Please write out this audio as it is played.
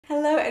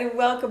Hello and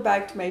welcome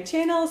back to my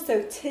channel.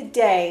 So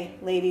today,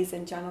 ladies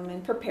and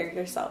gentlemen, prepare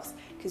yourselves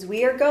because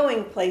we are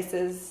going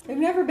places we've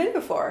never been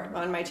before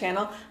on my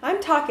channel. I'm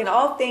talking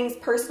all things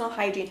personal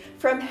hygiene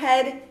from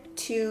head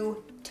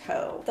to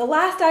toe. The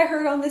last I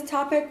heard on this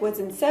topic was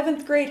in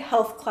 7th grade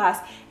health class,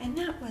 and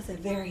that was a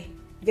very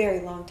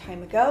long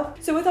time ago.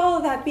 So with all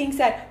of that being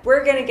said,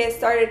 we're gonna get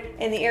started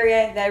in the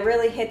area that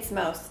really hits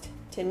most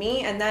to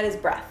me, and that is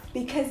breath.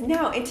 Because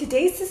now in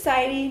today's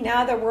society,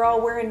 now that we're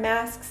all wearing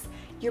masks,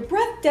 your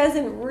breath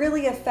doesn't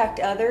really affect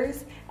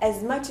others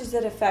as much as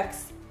it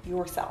affects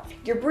yourself.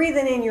 You're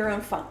breathing in your own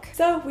funk.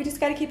 So we just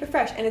gotta keep it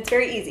fresh, and it's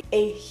very easy.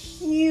 A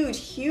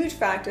huge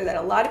factor that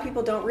a lot of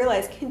people don't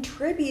realize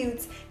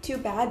contributes to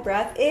bad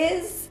breath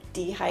is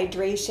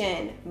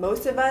dehydration.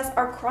 Most of us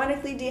are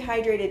chronically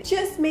dehydrated.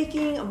 Just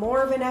making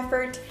more of an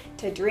effort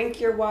to drink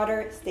your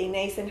water, stay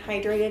nice and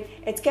hydrated,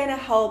 it's gonna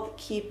help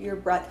keep your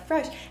breath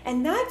fresh.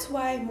 And that's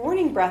why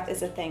morning breath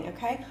is a thing,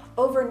 okay?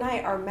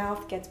 Overnight, our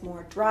mouth gets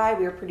more dry,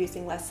 we are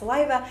producing less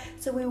saliva,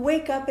 so we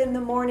wake up in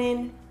the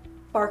morning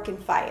barking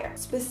fire.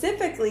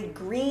 Specifically,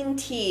 green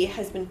tea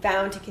has been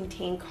found to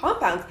contain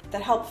compounds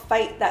that help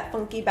fight that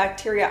funky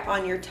bacteria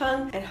on your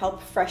tongue and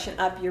help freshen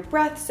up your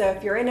breath. So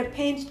if you're in a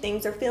pinch,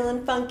 things are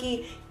feeling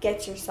funky,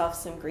 get yourself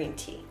some green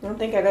tea. I don't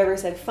think I've ever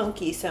said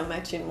funky so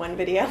much in one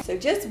video. So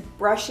just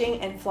brushing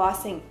and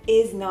flossing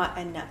is not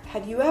enough.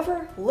 Have you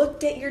ever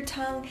looked at your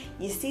tongue?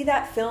 You see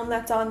that film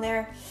that's on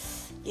there?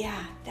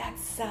 Yeah,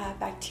 that's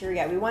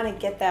bacteria. We want to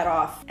get that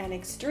off. An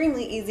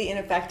extremely easy and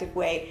effective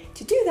way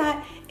to do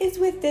that is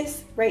with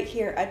this right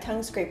here, a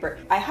tongue scraper.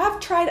 I have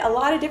tried a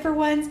lot of different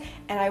ones,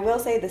 and I will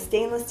say the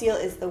stainless steel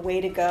is the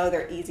way to go.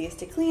 They're easiest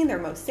to clean, they're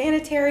most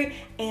sanitary,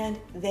 and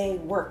they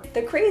work.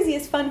 The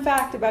craziest fun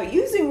fact about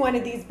using one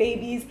of these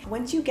babies,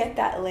 once you get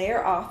that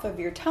layer off of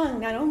your tongue,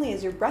 not only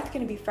is your breath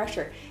going to be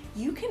fresher,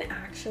 you can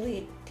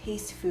actually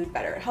taste food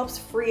better. It helps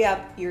free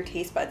up your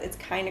taste buds. It's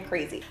kind of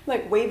crazy. I'm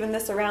like waving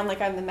this around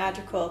like I'm the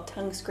magical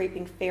tongue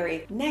scraping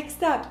fairy.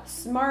 Next up,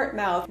 Smart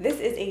Mouth.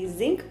 This is a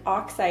zinc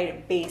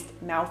oxide based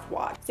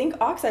mouthwash. Zinc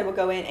oxide will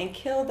go in and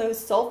kill those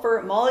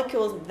sulfur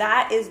molecules.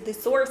 That is the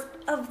source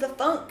of the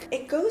funk.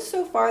 It goes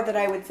so far that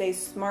I would say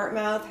Smart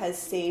Mouth has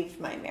saved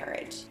my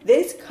marriage.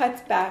 This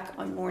cuts back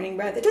on morning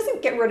breath. It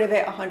doesn't get rid of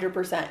it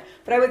 100%,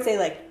 but I would say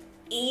like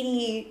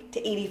 80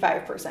 to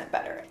 85%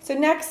 better. So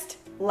next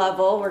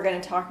level we're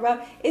going to talk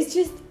about is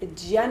just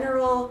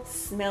general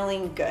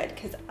smelling good,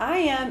 because I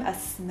am a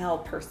smell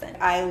person.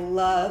 I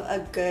love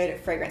a good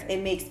fragrance.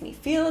 It makes me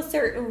feel a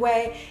certain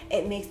way.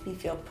 It makes me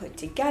feel put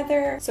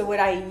together. So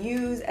what I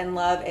use and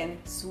love and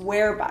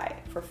swear by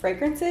for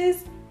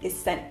fragrances is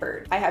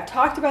Scentbird. I have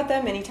talked about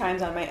them many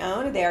times on my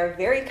own. They are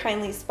very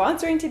kindly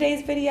sponsoring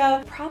today's video.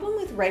 The problem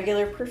with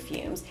regular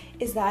perfumes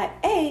is that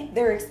A,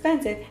 they're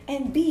expensive,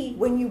 and B,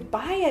 when you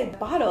buy a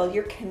bottle,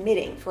 you're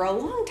committing for a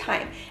long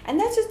time. And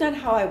that's just not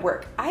how I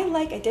work. I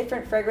like a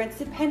different fragrance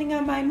depending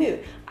on my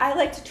mood. I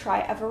like to try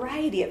a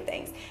variety of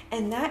things.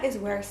 And that is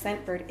where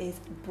Scentbird is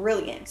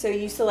brilliant. So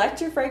you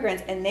select your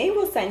fragrance and they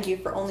will send you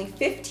for only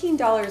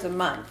 $15 a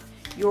month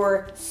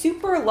your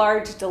super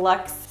large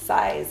deluxe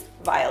size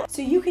vial.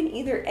 So you can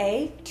either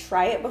A,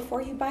 try it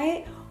before you buy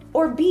it,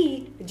 or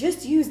B,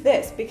 just use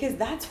this, because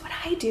that's what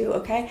I do,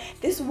 okay?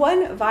 This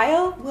one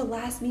vial will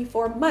last me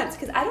for months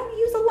because I don't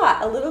use a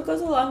lot. A little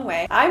goes a long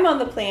way. I'm on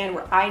the plan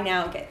where I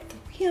now get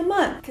 3 a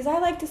month because I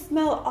like to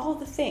smell all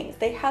the things.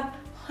 They have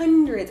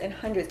hundreds and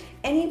hundreds.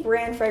 Any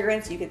brand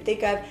fragrance you could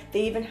think of.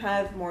 They even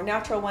have more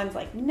natural ones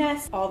like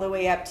Nest, all the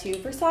way up to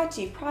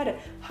Versace, Prada,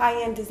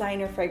 high-end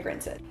designer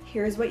fragrances.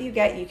 Here's what you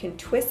get. You can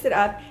twist it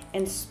up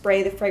and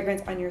spray the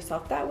fragrance on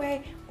yourself that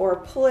way, or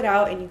pull it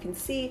out and you can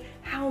see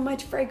how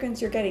much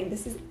fragrance you're getting.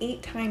 This is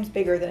 8 times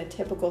bigger than a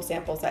typical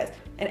sample size.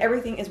 And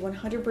everything is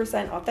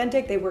 100%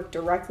 authentic. They work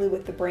directly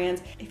with the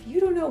brands. If you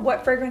don't know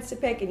what fragrance to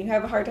pick and you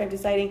have a hard time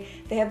deciding,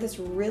 they have this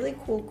really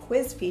cool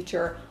quiz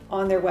feature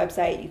on their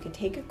website. You can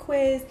take a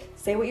quiz,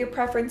 say what your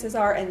preferences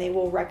are, and they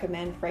will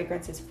recommend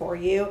fragrances for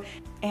you.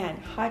 And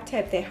hot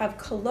tip, they have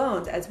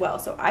colognes as well.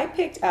 So I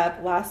picked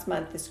up last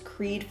month this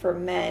Creed for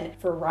Men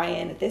for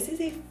Ryan. This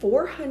is a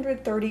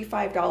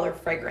 $435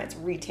 fragrance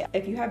retail.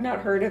 If you have not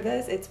heard of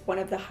this, it's one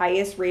of the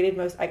highest rated,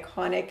 most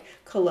iconic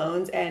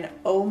colognes, and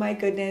oh my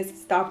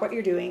goodness, stop what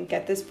you're doing,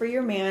 get this for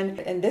your man.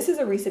 And this is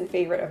a recent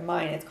favorite of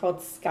mine. It's called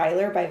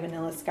Skylar by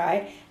Vanilla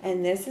Sky,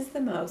 and this is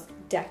the most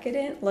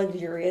decadent,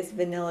 luxurious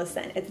vanilla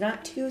scent. It's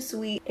not too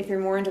sweet. If you're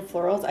more into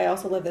florals, I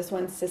also love this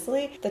one,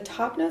 Sicily. The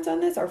top notes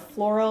on this are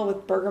floral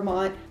with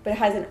bergamot, but it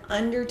has an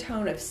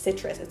undertone of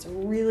citrus. It's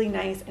really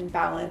nice and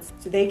balanced.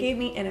 So they gave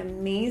me an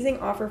amazing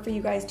offer for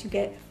you guys to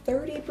get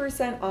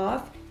 30%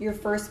 off your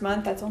first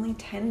month. That's only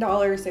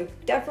 $10, so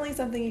definitely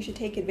something you should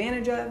take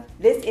advantage of.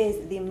 This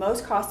is the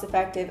most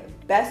cost-effective,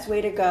 best way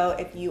to go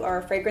if you are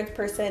a fragrance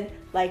person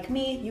like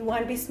me. You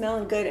want to be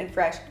smelling good and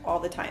fresh all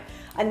the time.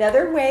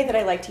 Another way that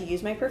I like to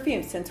use my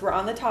perfume, since we're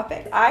on the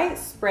topic, I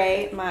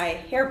spray my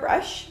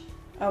hairbrush.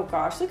 Oh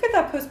gosh, look at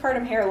that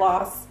postpartum hair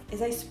loss.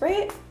 Is I spray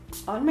it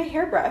on my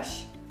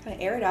hairbrush, kind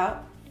of air it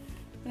out,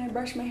 and I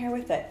brush my hair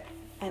with it.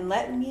 And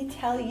let me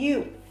tell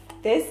you,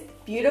 This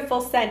beautiful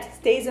scent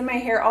stays in my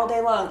hair all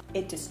day long.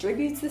 It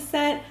distributes the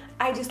scent.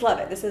 I just love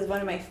it. This is one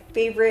of my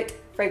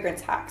favorite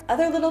fragrance hacks.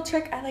 Other little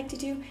trick I like to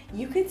do,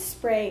 you could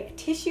spray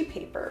tissue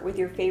paper with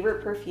your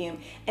favorite perfume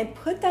and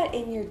put that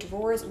in your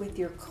drawers with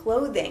your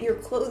clothing. Your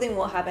clothing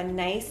will have a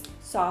nice,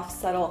 soft,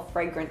 subtle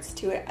fragrance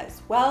to it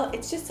as well.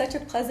 It's just such a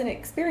pleasant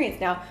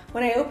experience. Now,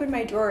 when I open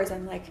my drawers,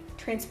 I'm like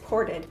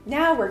transported.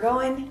 Now we're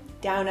going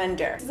down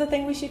under. This is the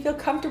thing we should feel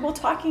comfortable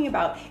talking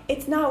about.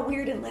 It's not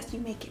weird unless you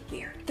make it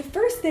weird. The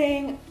first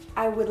thing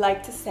I would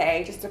like to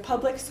say, just a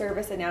public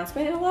service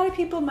announcement, and a lot of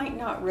people might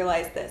not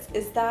realize this,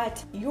 is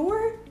that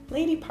your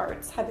lady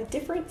parts have a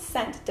different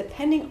scent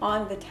depending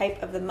on the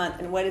type of the month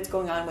and what is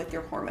going on with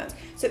your hormones.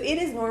 So it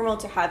is normal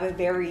to have a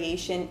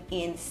variation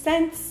in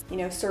scents,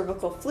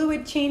 cervical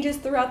fluid changes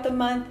throughout the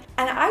month.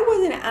 And I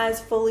wasn't as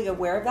fully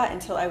aware of that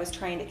until I was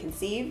trying to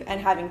conceive and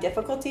having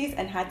difficulties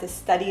and had to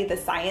study the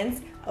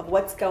science of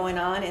what's going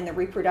on in the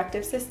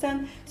reproductive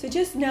system. So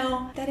just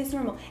know that is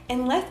normal.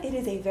 Unless it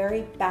is a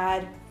very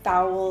bad,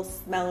 foul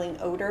smelling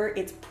odor,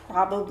 it's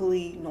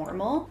probably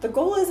normal. The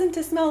goal isn't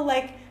to smell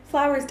like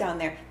flowers down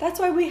there.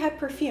 That's why we have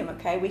perfume,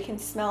 okay? We can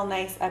smell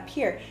nice up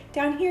here.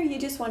 Down here, you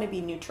just want to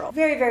be neutral.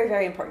 Very, very,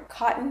 very important.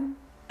 Cotton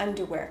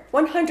underwear.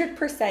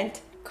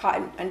 100%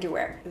 cotton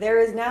underwear. There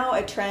is now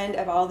a trend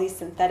of all these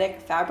synthetic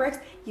fabrics.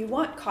 You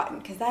want cotton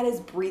because that is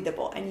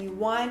breathable, and you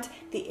want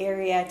the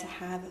area to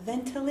have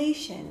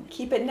ventilation.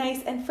 Keep it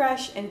nice and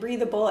fresh and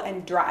breathable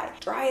and dry.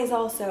 Dry is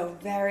also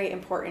very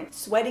important.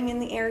 Sweating in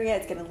the area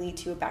is going to lead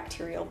to a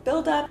bacterial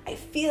buildup. I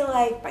feel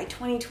like by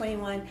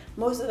 2021,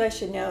 most of us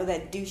should know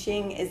that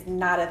douching is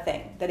not a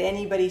thing that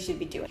anybody should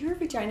be doing. Your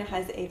vagina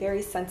has a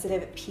very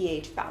sensitive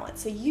pH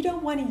balance, so you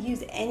don't want to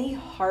use any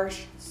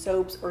harsh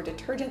soaps or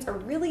detergents or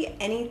really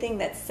anything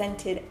that's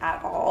scented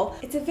at all.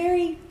 It's a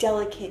very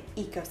delicate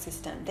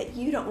ecosystem that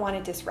you don't want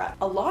to disrupt.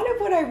 A lot of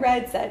what I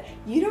read said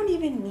you don't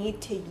even need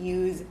to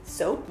use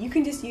soap. You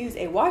can just use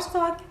a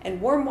washcloth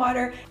and warm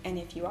water. And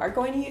if you are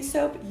going to use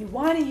soap, you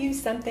want to use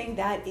something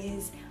that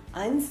is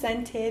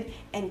unscented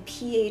and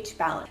pH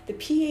balanced. The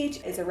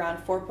pH is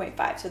around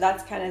 4.5, so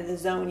that's kind of the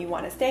zone you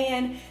want to stay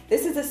in.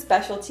 This is a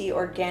specialty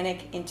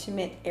organic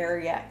intimate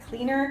area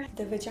cleaner.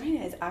 The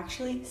vagina is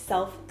actually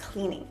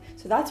self-cleaning,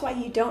 so that's why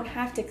you don't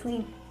have to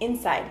clean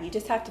inside. You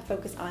just have to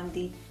focus on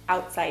the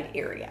outside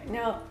area.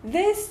 Now,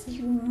 this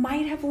you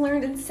might have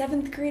learned in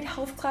 7th grade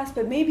health class,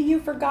 but maybe you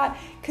forgot,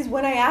 because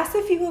when I asked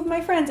a few of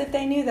my friends if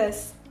they knew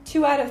this,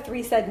 2 out of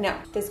 3 said no.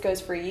 This goes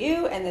for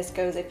you, and this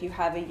goes if you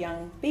have a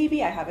young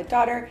baby. I have a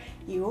daughter.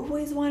 You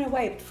always want to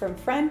wipe from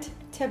front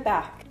to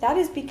back. That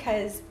is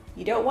because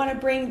you don't want to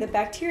bring the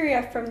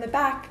bacteria from the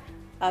back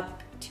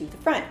up to the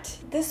front.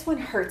 This one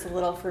hurts a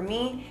little for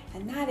me,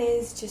 and that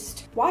is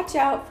just watch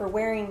out for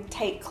wearing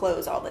tight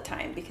clothes all the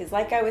time, because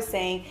like I was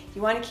saying,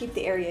 you want to keep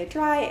the area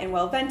dry and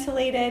well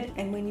ventilated,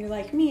 and when you're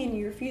like me and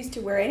you refuse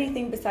to wear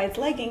anything besides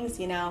leggings,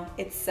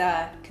 it's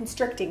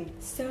constricting.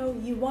 So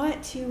you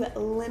want to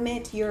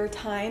limit your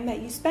time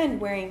that you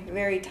spend wearing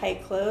very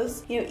tight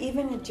clothes.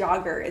 Even a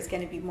jogger is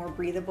going to be more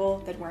breathable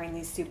than wearing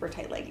these super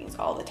tight leggings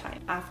all the time.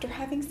 After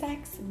having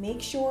sex,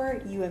 make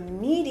sure you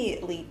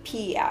immediately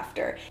pee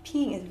after.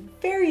 Peeing is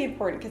very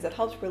important because it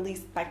helps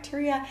release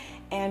bacteria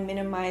and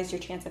minimize your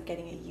chance of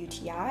getting a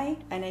UTI.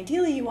 And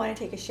ideally, you want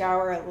to take a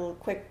shower, a little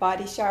quick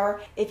body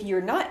shower. If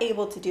you're not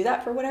able to do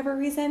that for whatever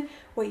reason,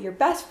 what your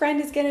best friend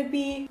is going to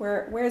be,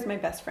 where's my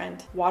best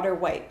friend? Water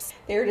wipes.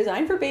 They're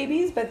designed for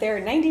babies, but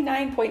they're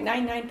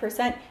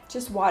 99.99%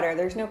 just water.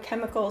 There's no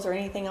chemicals or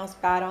anything else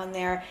bad on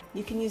there.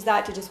 You can use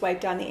that to just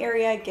wipe down the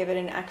area, give it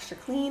an extra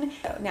clean.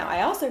 Now,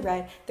 I also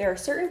read there are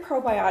certain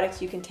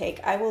probiotics you can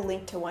take. I will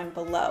link to one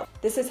below.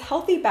 This is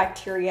healthy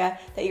bacteria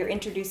that you're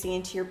introducing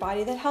into your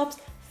body that helps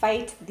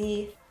fight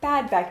the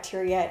bad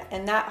bacteria,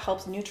 and that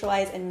helps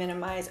neutralize and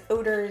minimize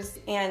odors.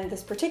 And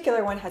this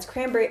particular one has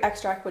cranberry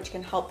extract, which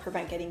can help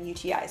prevent getting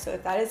UTI. So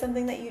if that is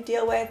something that you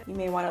deal with, you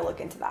may want to look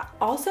into that.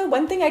 Also,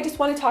 one thing I just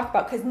want to talk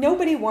about, because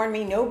nobody warned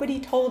me, nobody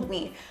told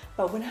me,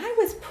 but when I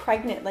was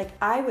pregnant,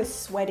 I was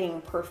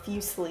sweating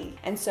profusely.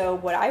 And so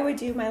what I would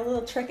do, my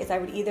little trick, is I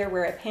would either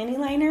wear a panty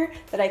liner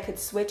that I could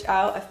switch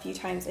out a few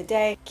times a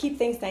day, keep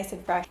things nice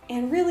and fresh.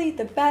 And really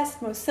the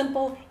best, most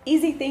simple,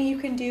 easy thing you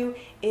can do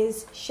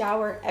is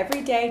shower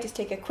every day. Just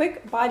take a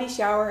quick body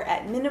shower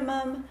at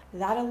minimum.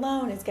 That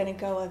alone is going to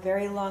go a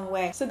very long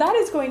way. So that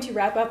is going to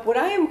wrap up what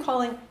I am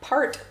calling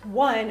part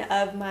 1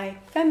 of my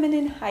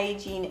feminine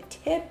hygiene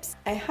tips.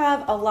 I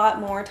have a lot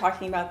more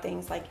talking about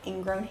things like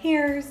ingrown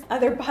hairs,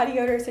 other body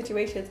odor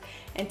situations,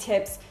 and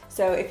tips.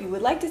 So if you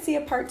would like to see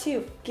a part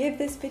 2, give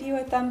this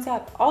video a thumbs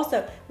up.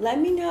 Also, let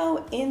me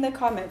know in the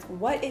comments,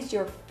 what is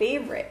your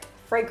favorite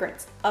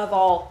fragrance of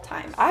all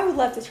time? I would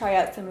love to try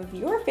out some of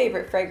your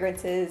favorite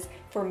fragrances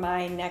for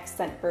my next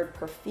Scentbird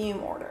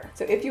perfume order.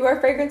 So if you are a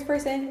fragrance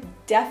person,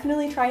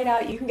 definitely try it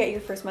out. You can get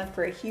your first month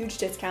for a huge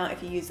discount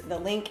if you use the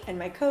link and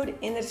my code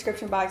in the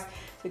description box.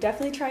 So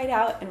definitely try it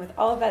out. And with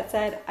all of that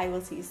said, I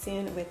will see you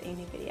soon with a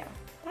new video.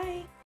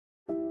 Bye.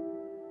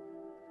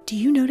 Do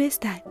you notice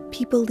that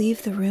people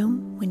leave the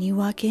room when you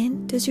walk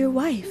in? Does your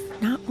wife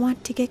not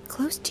want to get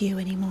close to you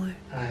anymore?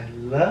 I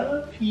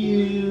love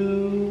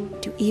you.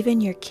 Do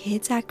even your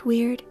kids act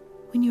weird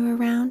when you're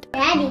around?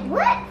 Daddy,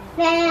 what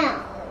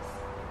sounds?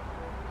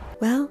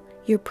 Well,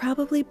 you're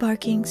probably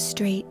barking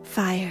straight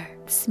fire.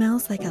 It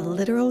smells like a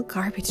literal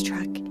garbage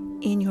truck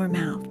in your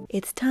mouth.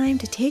 It's time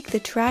to take the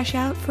trash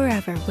out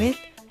forever with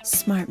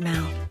Smart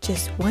Mouth.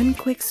 Just one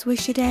quick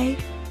swish a day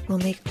will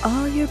make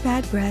all your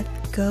bad breath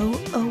go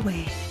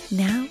away.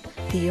 Now,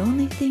 the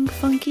only thing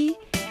funky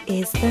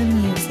is the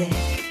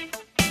music.